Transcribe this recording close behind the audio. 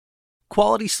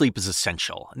Quality sleep is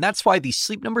essential, and that's why the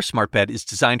Sleep Number Smart Bed is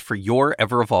designed for your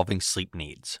ever-evolving sleep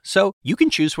needs. So you can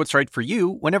choose what's right for you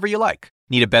whenever you like.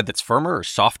 Need a bed that's firmer or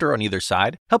softer on either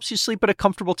side? Helps you sleep at a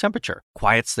comfortable temperature,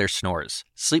 quiets their snores.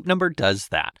 Sleep Number does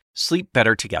that. Sleep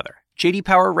better together. J.D.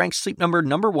 Power ranks Sleep Number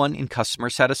 #1 in customer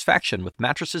satisfaction with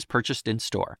mattresses purchased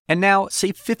in-store. And now,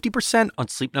 save 50% on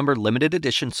Sleep Number limited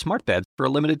edition smart beds for a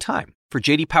limited time. For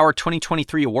J.D. Power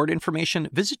 2023 award information,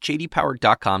 visit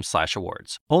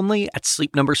jdpower.com/awards. Only at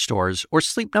Sleep Number stores or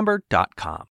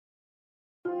sleepnumber.com.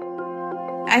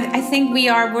 I think we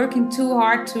are working too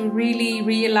hard to really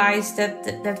realize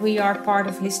that we are part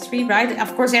of history, right?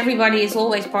 Of course, everybody is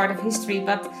always part of history,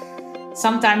 but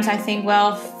sometimes I think,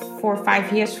 4 or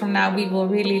 5 years from now, we will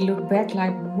really look back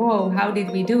like, whoa, how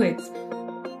did we do it?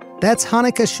 That's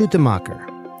Hanneke Schuttemacher,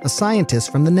 a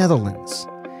scientist from the Netherlands.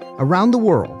 Around the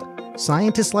world,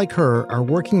 scientists like her are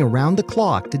working around the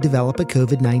clock to develop a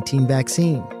COVID-19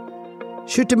 vaccine.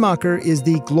 Schuttemacher is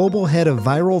the global head of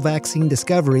viral vaccine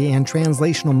discovery and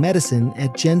translational medicine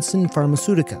at Janssen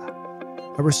Pharmaceutica,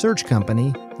 a research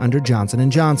company under Johnson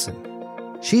 & Johnson.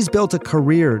 She's built a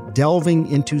career delving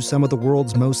into some of the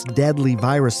world's most deadly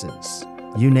viruses.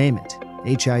 You name it,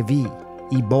 HIV,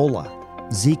 Ebola,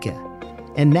 Zika.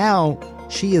 And now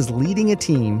she is leading a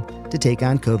team to take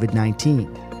on COVID-19.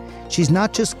 She's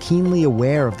not just keenly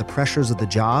aware of the pressures of the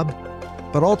job,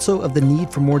 but also of the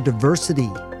need for more diversity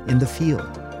in the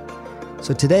field.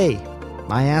 So today,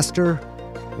 I asked her,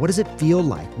 what does it feel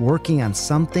like working on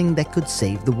something that could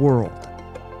save the world?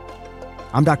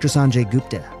 I'm Dr. Sanjay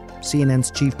Gupta,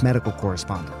 CNN's chief medical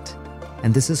correspondent,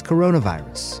 and this is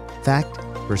Coronavirus, Fact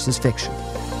versus Fiction.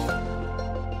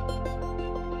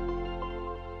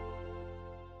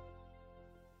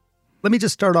 Let me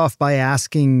just start off by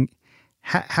asking,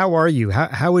 how are you?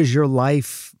 How is your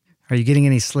life? Are you getting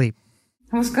any sleep?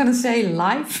 I was going to say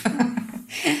life.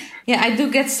 Yeah, I do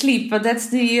get sleep, but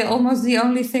that's almost the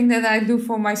only thing that I do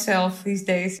for myself these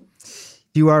days.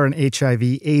 You are an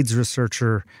HIV/AIDS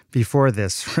researcher before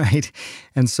this, right?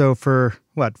 And so for,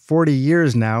 40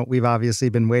 years now, we've obviously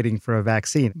been waiting for a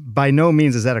vaccine. By no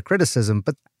means is that a criticism,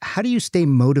 but how do you stay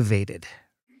motivated?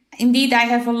 Indeed, I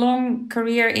have a long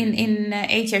career in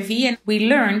HIV, and we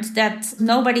learned that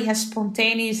nobody has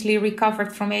spontaneously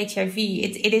recovered from HIV.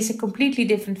 It is a completely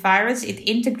different virus. It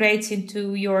integrates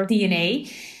into your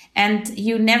DNA, and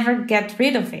you never get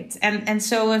rid of it. And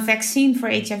so a vaccine for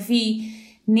HIV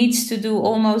needs to do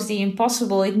almost the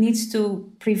impossible. It needs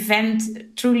to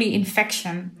prevent truly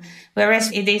infection, whereas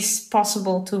it is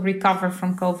possible to recover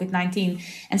from COVID-19.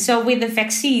 And so with the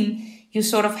vaccine, you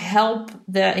sort of help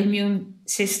the immune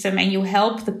system and you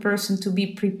help the person to be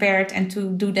prepared and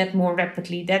to do that more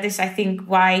rapidly. That is, I think,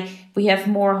 why we have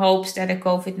more hopes that a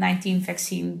COVID-19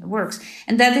 vaccine works.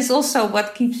 And that is also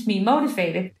what keeps me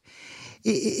motivated.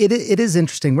 It is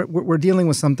interesting. We're dealing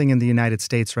with something in the United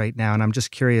States right now, and I'm just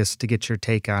curious to get your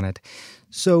take on it.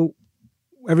 So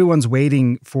everyone's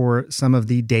waiting for some of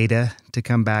the data to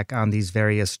come back on these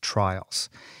various trials.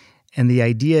 And the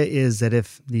idea is that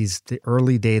if the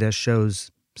early data shows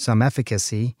some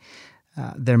efficacy,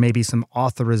 there may be some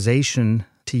authorization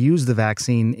to use the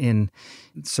vaccine in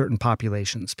certain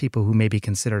populations, people who may be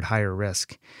considered higher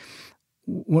risk.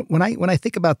 When I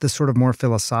think about this sort of more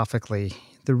philosophically,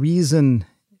 the reason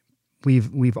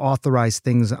we've authorized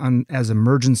things as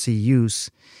emergency use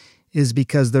is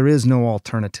because there is no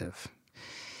alternative.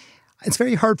 It's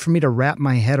very hard for me to wrap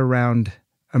my head around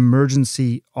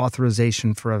emergency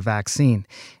authorization for a vaccine.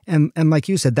 And like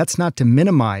you said, that's not to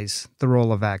minimize the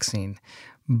role of vaccine.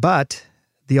 But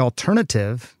the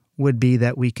alternative would be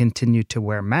that we continue to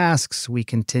wear masks, we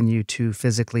continue to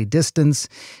physically distance,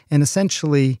 and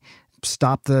essentially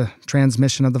stop the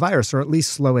transmission of the virus, or at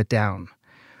least slow it down.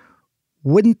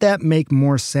 Wouldn't that make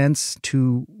more sense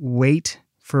to wait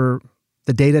for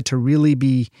the data to really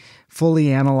be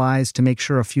fully analyzed, to make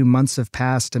sure a few months have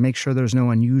passed, to make sure there's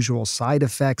no unusual side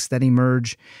effects that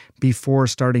emerge before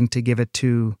starting to give it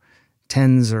to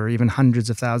tens or even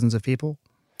hundreds of thousands of people?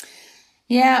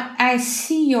 Yeah, I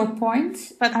see your point,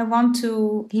 but I want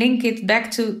to link it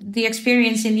back to the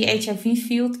experience in the HIV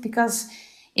field, because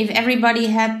if everybody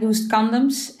had used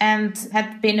condoms and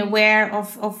had been aware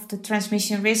of the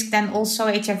transmission risk, then also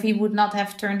HIV would not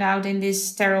have turned out in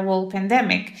this terrible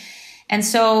pandemic. And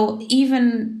so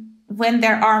even when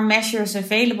there are measures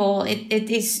available, it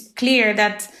is clear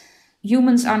that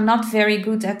humans are not very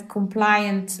good at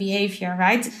compliant behavior,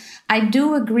 right? I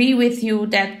do agree with you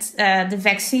that the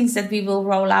vaccines that we will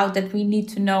roll out, that we need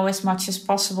to know as much as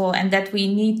possible, and that we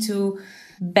need to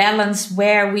balance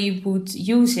where we would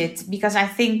use it. Because I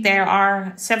think there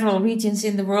are several regions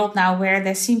in the world now where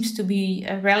there seems to be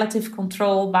a relative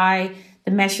control by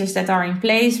the measures that are in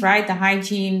place, right? The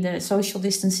hygiene, the social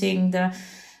distancing, the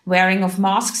wearing of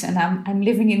masks. And I'm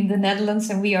living in the Netherlands,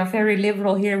 and we are very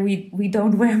liberal here. We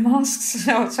don't wear masks,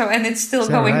 and it's still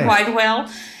going quite well.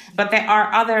 But there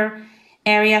are other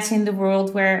areas in the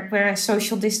world where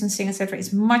social distancing, etc.,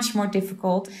 is much more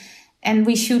difficult. And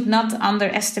we should not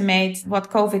underestimate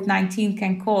what COVID-19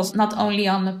 can cause, not only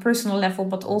on a personal level,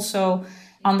 but also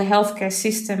on the healthcare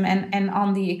system and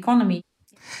on the economy.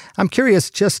 I'm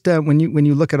curious, just when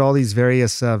you look at all these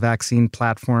various vaccine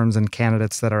platforms and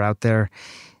candidates that are out there,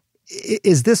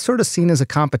 is this sort of seen as a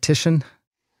competition?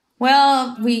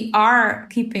 Well, we are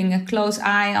keeping a close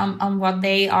eye on what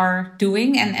they are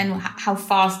doing and how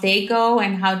fast they go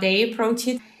and how they approach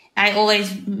it. I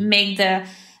always make the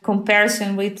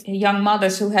comparison with young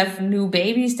mothers who have new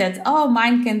babies that, oh,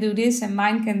 mine can do this and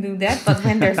mine can do that. But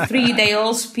when they're 3, they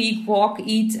all speak, walk,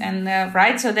 eat, and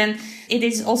right. So then it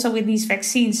is also with these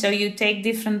vaccines. So you take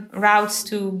different routes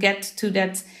to get to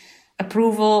that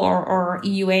approval or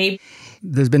EUA.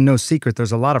 There's been no secret.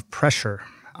 There's a lot of pressure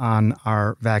on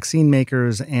our vaccine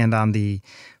makers and on the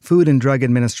Food and Drug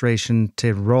Administration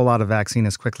to roll out a vaccine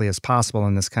as quickly as possible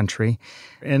in this country.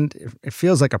 And it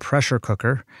feels like a pressure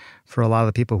cooker for a lot of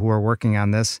the people who are working on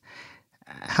this.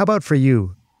 How about for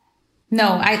you?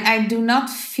 No, I do not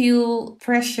feel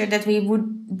pressure that we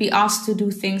would be asked to do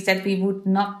things that we would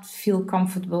not feel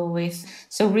comfortable with.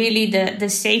 So really the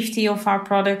safety of our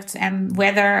product and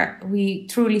whether we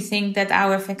truly think that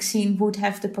our vaccine would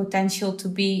have the potential to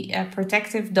be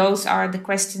protective, those are the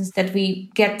questions that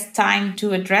we get time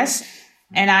to address.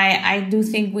 And I do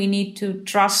think we need to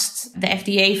trust the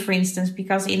FDA, for instance,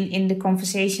 because in the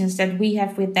conversations that we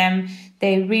have with them,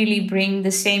 they really bring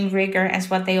the same rigor as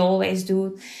what they always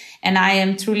do. And I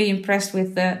am truly impressed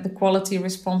with the quality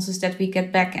responses that we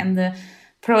get back and the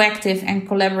proactive and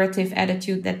collaborative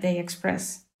attitude that they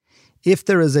express. If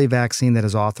there is a vaccine that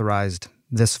is authorized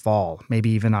this fall,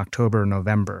 maybe even October or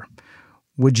November,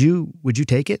 would you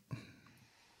take it?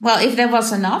 Well, if there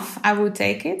was enough, I would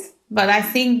take it. But I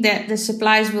think that the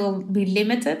supplies will be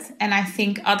limited, and I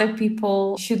think other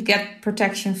people should get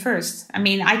protection first. I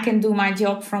mean, I can do my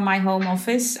job from my home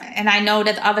office, and I know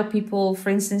that other people, for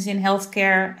instance, in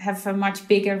healthcare, have a much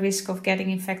bigger risk of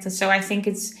getting infected. So I think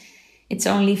it's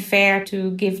only fair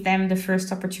to give them the first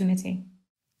opportunity.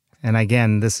 And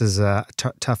again, this is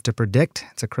tough to predict.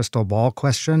 It's a crystal ball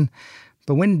question.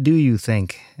 But when do you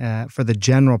think, for the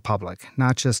general public,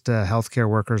 not just healthcare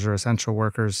workers or essential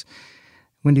workers,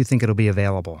 when do you think it'll be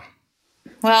available?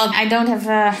 Well, I don't have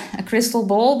a crystal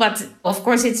ball, but of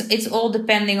course it's all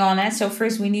depending on it. So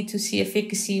first we need to see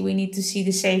efficacy, we need to see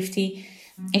the safety.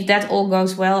 If that all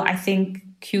goes well, I think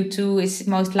Q2 is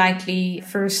most likely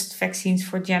first vaccines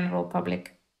for general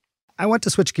public. I want to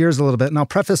switch gears a little bit, and I'll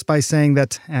preface by saying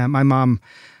that my mom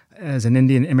is an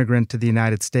Indian immigrant to the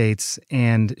United States,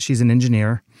 and she's an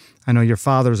engineer. I know your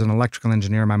father's an electrical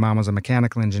engineer. My mom was a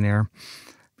mechanical engineer.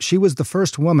 She was the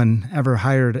first woman ever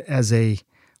hired as a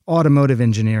automotive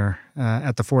engineer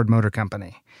at the Ford Motor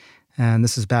Company. And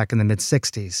this is back in the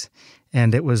mid-'60s.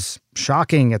 And it was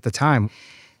shocking at the time.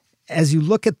 As you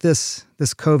look at this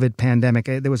COVID pandemic,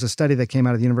 there was a study that came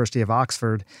out of the University of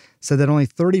Oxford, said that only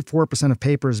 34% of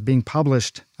papers being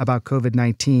published about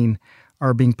COVID-19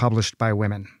 are being published by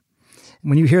women.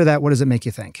 When you hear that, what does it make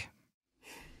you think?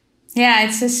 Yeah,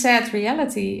 it's a sad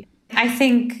reality. I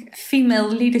think female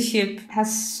leadership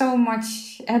has so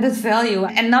much added value,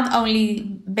 and not only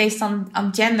based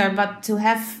on gender, but to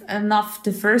have enough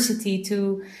diversity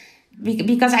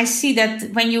because I see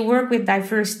that when you work with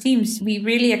diverse teams, we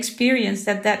really experience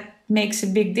that makes a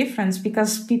big difference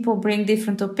because people bring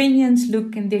different opinions,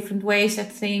 look in different ways at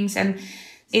things. And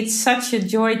it's such a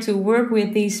joy to work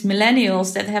with these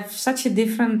millennials that have such a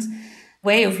different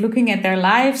way of looking at their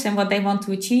lives and what they want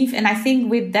to achieve. And I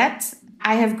think with that,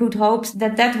 I have good hopes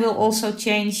that will also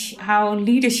change how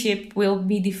leadership will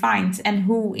be defined and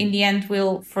who in the end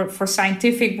will, for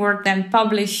scientific work, then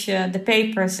publish the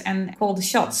papers and call the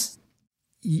shots.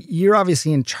 You're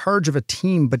obviously in charge of a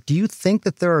team, but do you think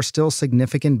that there are still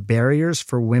significant barriers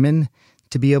for women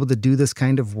to be able to do this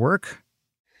kind of work?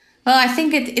 Well, I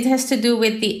think it has to do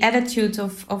with the attitude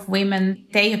of women.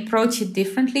 They approach it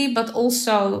differently, but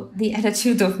also the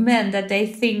attitude of men that they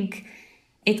think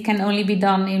it can only be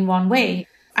done in one way.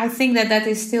 I think that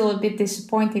is still a bit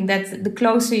disappointing, that the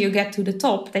closer you get to the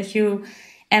top, that you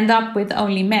end up with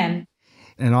only men.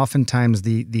 And oftentimes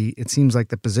it seems like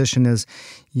the position is,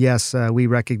 yes, we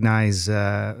recognize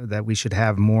that we should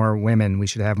have more women, we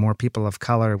should have more people of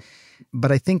color.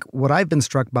 But I think what I've been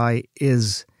struck by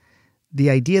is the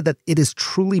idea that it is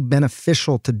truly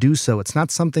beneficial to do so. It's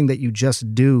not something that you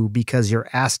just do because you're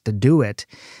asked to do it,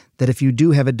 that if you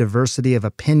do have a diversity of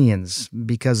opinions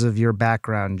because of your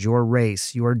background, your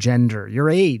race, your gender, your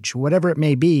age, whatever it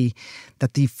may be,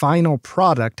 that the final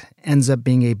product ends up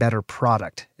being a better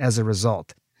product as a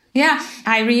result. Yeah,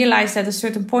 I realized at a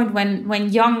certain point when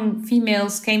young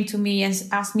females came to me and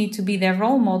asked me to be their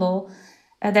role model,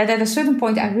 that at a certain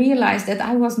point I realized that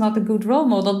I was not a good role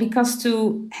model, because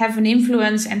to have an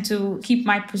influence and to keep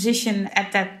my position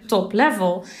at that top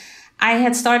level, I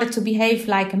had started to behave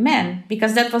like a man,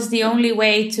 because that was the only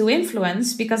way to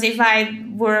influence. Because if I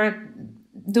were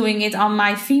doing it on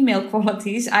my female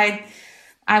qualities, I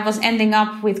was ending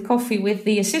up with coffee with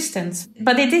the assistants.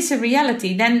 But it is a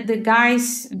reality. Then the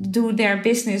guys do their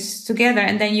business together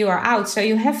and then you are out. So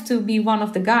you have to be one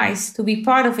of the guys to be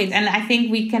part of it. And I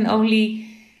think we can only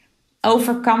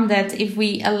overcome that if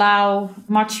we allow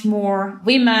much more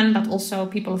women, but also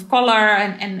people of color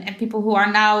and people who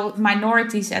are now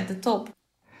minorities at the top.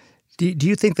 Do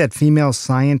you think that female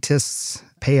scientists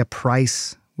pay a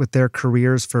price with their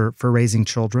careers for raising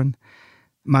children?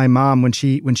 My mom, when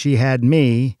she had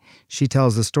me, she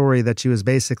tells the story that she was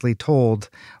basically told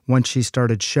once she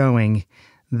started showing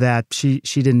that she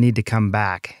didn't need to come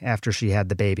back after she had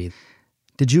the baby.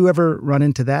 Did you ever run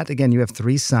into that? Again, you have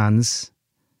 3 sons.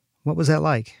 What was that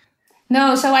like?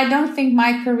 No, so I don't think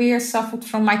my career suffered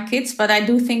from my kids, but I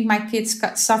do think my kids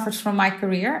suffered from my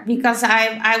career, because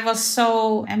I was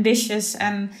so ambitious.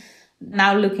 And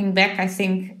now looking back, I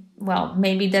think, well,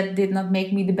 maybe that did not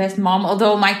make me the best mom,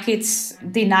 although my kids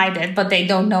deny that, but they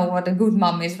don't know what a good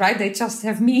mom is, right? They just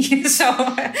have me. So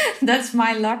that's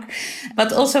my luck.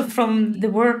 But also from the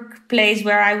workplace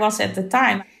where I was at the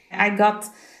time, I got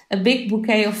a big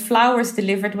bouquet of flowers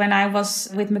delivered when I was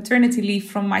with maternity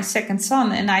leave from my second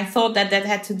son. And I thought that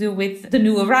had to do with the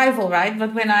new arrival, right?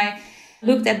 But when I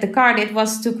looked at the card, it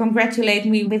was to congratulate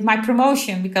me with my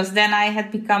promotion, because then I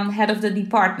had become head of the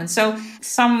department. So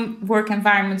some work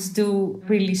environments do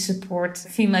really support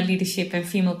female leadership and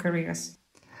female careers.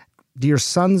 Do your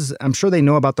sons, I'm sure they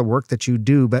know about the work that you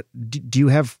do, but do you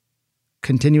have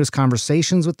continuous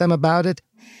conversations with them about it?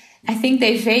 I think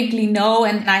they vaguely know,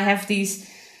 and I have these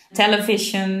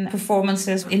television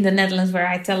performances in the Netherlands where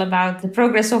I tell about the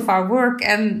progress of our work,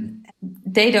 and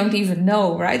they don't even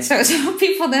know, right? So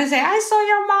people then say, I saw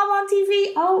your mom on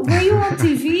TV. Oh, were you on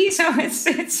TV? So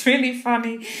it's really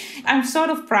funny. I'm sort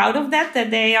of proud of that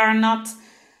they are not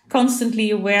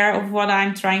constantly aware of what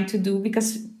I'm trying to do,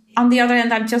 because on the other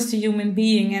hand, I'm just a human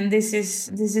being, and this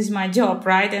is my job,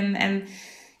 right?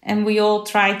 And we all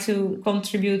try to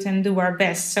contribute and do our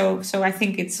best. So I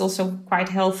think it's also quite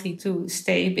healthy to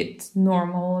stay a bit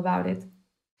normal about it.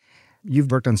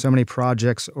 You've worked on so many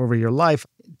projects over your life.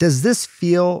 Does this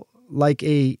feel like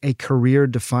a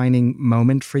career-defining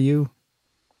moment for you?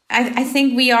 I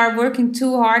think we are working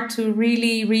too hard to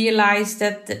really realize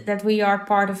that we are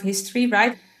part of history,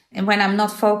 right? And when I'm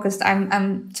not focused,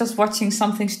 I'm just watching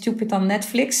something stupid on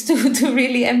Netflix to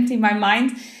really empty my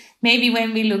mind. Maybe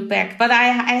when we look back. But I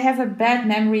have a bad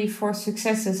memory for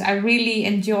successes. I really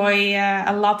enjoy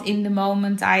a lot in the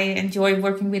moment. I enjoy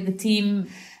working with the team.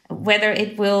 Whether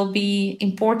it will be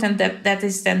important, that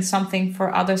is then something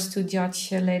for others to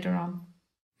judge later on.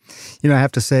 You know, I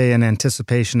have to say, in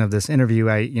anticipation of this interview,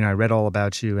 I read all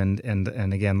about you and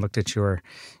again looked at your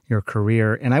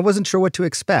career, and I wasn't sure what to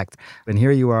expect. And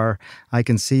here you are. I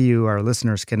can see you. Our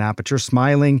listeners cannot, but you're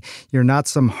smiling. You're not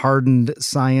some hardened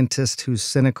scientist who's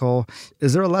cynical.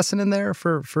 Is there a lesson in there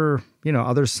for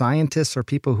other scientists or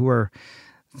people who are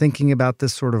thinking about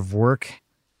this sort of work?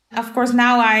 Of course,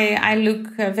 now I look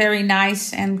very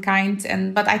nice and kind,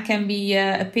 but I can be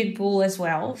a pit bull as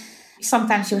well.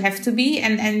 Sometimes you have to be,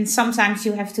 and sometimes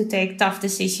you have to take tough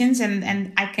decisions,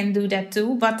 and I can do that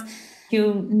too. But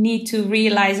you need to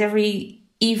realize every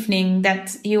evening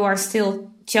that you are still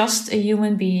just a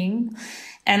human being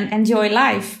and enjoy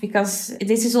life, because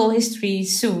this is all history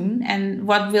soon. And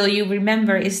what will you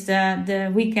remember is the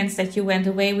weekends that you went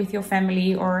away with your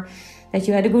family, or that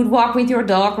you had a good walk with your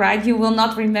dog, right? You will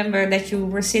not remember that you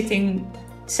were sitting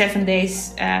 7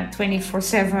 days,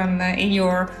 24/7 in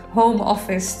your home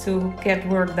office to get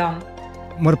work done.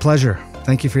 What a pleasure.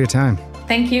 Thank you for your time.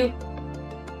 Thank you.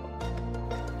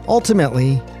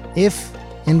 Ultimately, if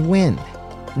and when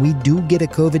we do get a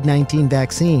COVID-19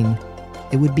 vaccine,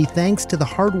 it would be thanks to the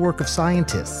hard work of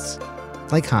scientists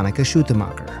like Hanneke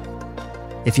Schuttemacher.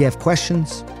 If you have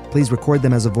questions, please record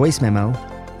them as a voice memo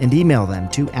and email them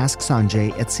to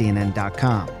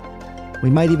asksanjay@cnn.com. We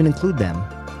might even include them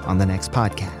on the next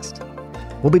podcast.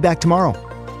 We'll be back tomorrow.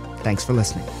 Thanks for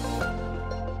listening.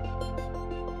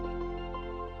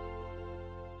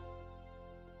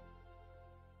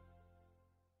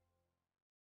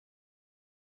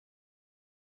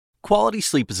 Quality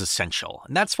sleep is essential,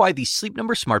 and that's why the Sleep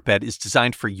Number Smart Bed is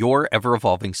designed for your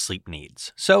ever-evolving sleep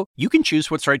needs. So you can choose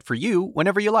what's right for you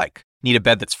whenever you like. Need a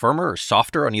bed that's firmer or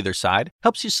softer on either side?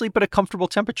 Helps you sleep at a comfortable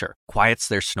temperature. Quiets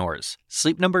their snores.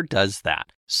 Sleep Number does that.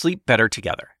 Sleep better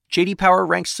together. J.D. Power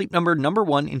ranks Sleep Number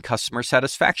 #1 in customer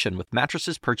satisfaction with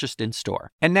mattresses purchased in-store.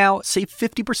 And now, save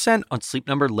 50% on Sleep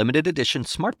Number limited edition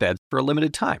smart beds for a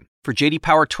limited time. For J.D.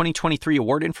 Power 2023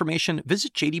 award information,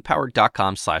 visit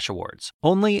jdpower.com/awards.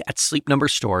 Only at Sleep Number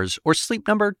stores or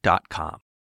sleepnumber.com.